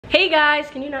Hey guys,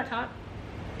 can you not talk?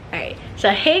 Alright, so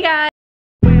hey guys.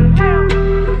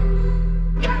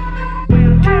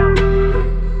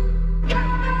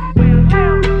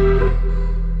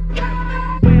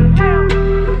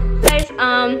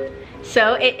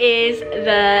 So it is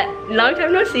the long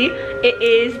time no see. It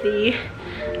is the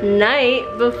night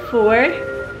before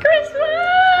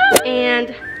Christmas.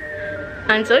 And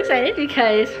I'm so excited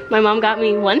because my mom got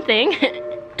me one thing,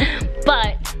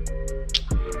 but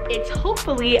it's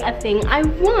hopefully a thing I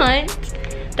want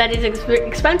that is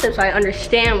expensive, so I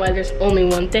understand why there's only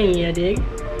one thing, you dig?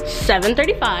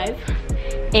 7:35,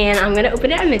 and I'm gonna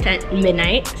open it at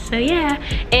midnight, so yeah.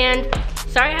 And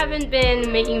sorry I haven't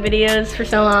been making videos for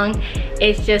so long.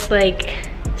 It's just like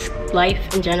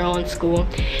life in general and school.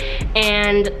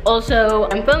 And also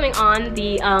I'm filming on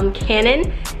the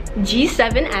Canon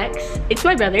G7X. It's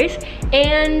my brother's,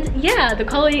 and yeah, the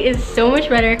quality is so much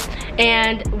better.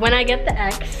 And when I get the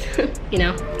X, you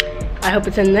know, I hope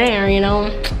it's in there, you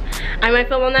know, I might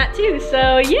film on that too,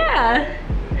 so yeah.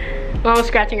 Mom's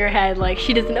scratching her head like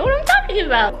she doesn't know what I'm talking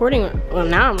about. Recording, well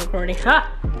now I'm recording.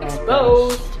 Ha!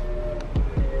 Exposed.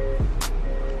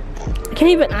 I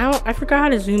can't even, I forgot how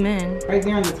to zoom in. Right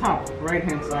there on the top, right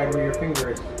hand side where your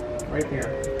finger is. Right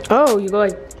there. Oh, you go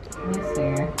like. Right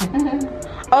there.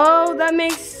 Oh, that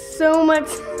makes so much.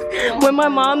 When my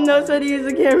mom knows how to use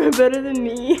the camera better than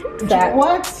me. Fat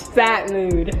what? Fat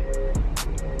mood.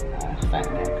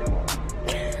 Fat neck.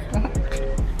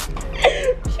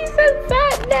 She said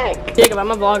fat neck. Jacob,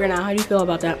 I'm a vlogger now. How do you feel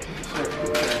about that?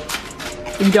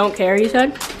 You don't care, you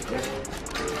said? Yeah.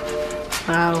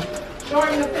 Wow. Show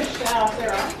him the fish out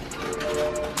there.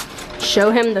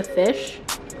 Show him the fish?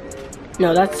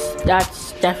 No,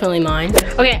 that's definitely mine.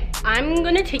 Okay, I'm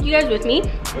gonna take you guys with me.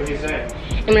 What'd you say?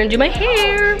 I'm gonna do my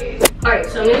hair. All right,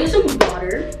 so I'm gonna use some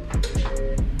water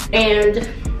and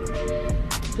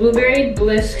Blueberry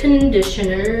Bliss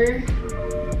conditioner.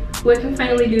 Oh, I can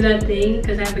finally do that thing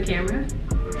because I have a camera.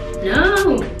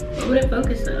 No, what would it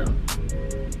focus though?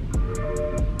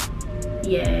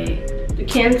 Yay. The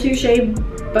Cantu Shea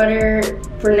Butter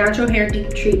for Natural Hair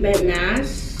Treatment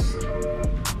Mask.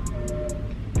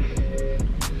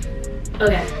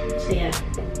 Okay, so yeah.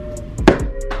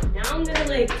 Now I'm gonna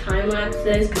like time lapse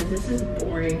this because this is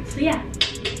boring. So yeah,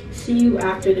 see you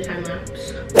after the time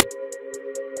lapse.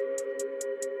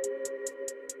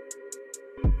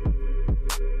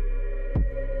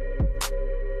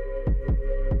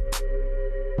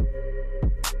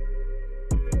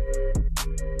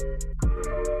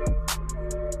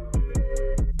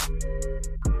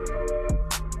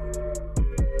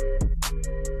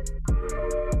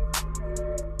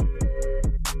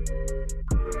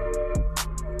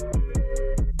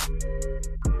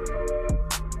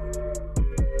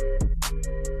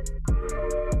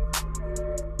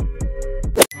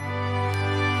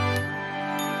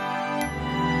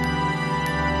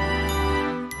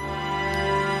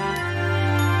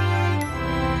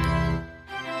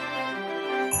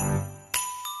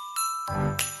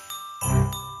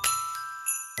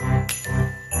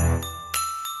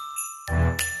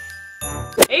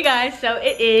 Hey guys, so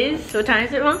it is, what time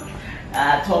is it, Mom?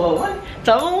 12:01.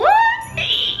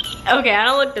 12:01? Okay, I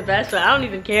don't look the best, but I don't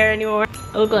even care anymore.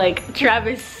 I look like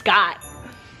Travis Scott.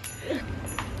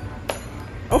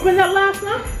 Open that last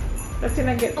one. That's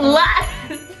gonna get Last.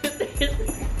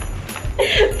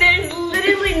 There's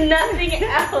literally nothing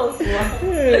else.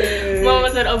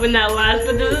 Mama said open that last,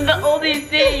 but this is the only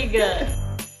thing.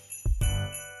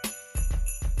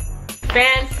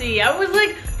 Fancy. I was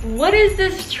like, what is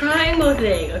this triangle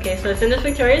thing? Okay, so it's in this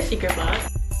Victoria's Secret box.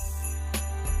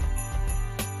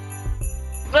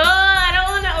 Oh, I don't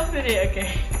want to open it.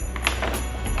 Okay.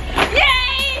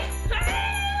 Yay!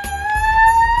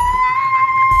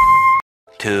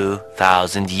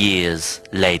 2,000 years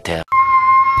later.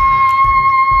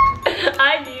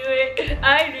 I knew it.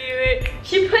 I knew it.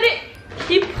 She put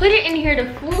it in here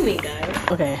to fool me,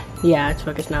 guys. Okay. Yeah, it's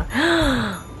focused now.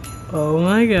 Oh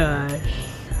my gosh.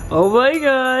 Oh my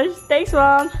gosh. Thanks,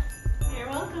 Mom. You're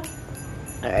welcome.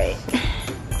 All right.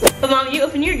 But Mom, you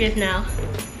open your gift now.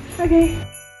 Okay.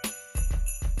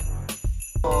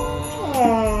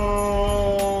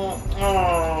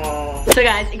 So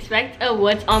guys, expect a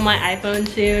what's on my iPhone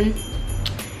soon.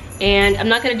 And I'm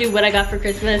not gonna do what I got for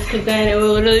Christmas because then it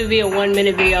will literally be a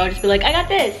 1-minute video. I'll just be like, I got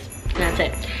this. And that's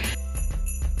it.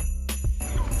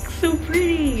 So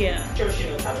pretty.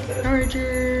 Charger.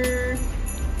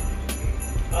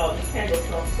 Oh, this candle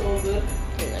smells so good.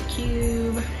 And a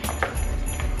cube.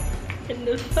 And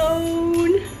the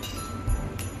phone.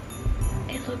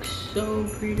 It looks so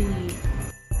pretty.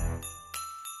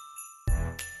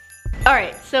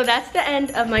 Alright, so that's the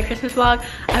end of my Christmas vlog.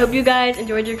 I hope you guys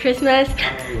enjoyed your Christmas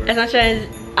as much as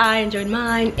I enjoyed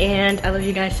mine, and I love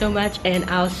you guys so much, and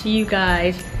I'll see you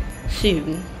guys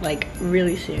soon, like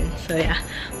really soon. So yeah,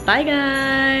 bye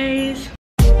guys.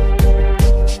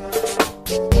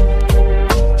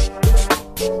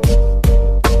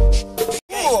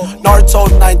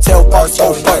 Naruto, nine-tail,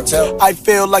 Barto, I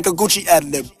feel like a Gucci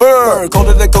ad-lib.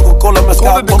 Colder than Coca-Cola,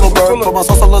 mascot, polo bird. Put my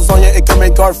sauce on lasagna, it can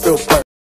make Garfield burn.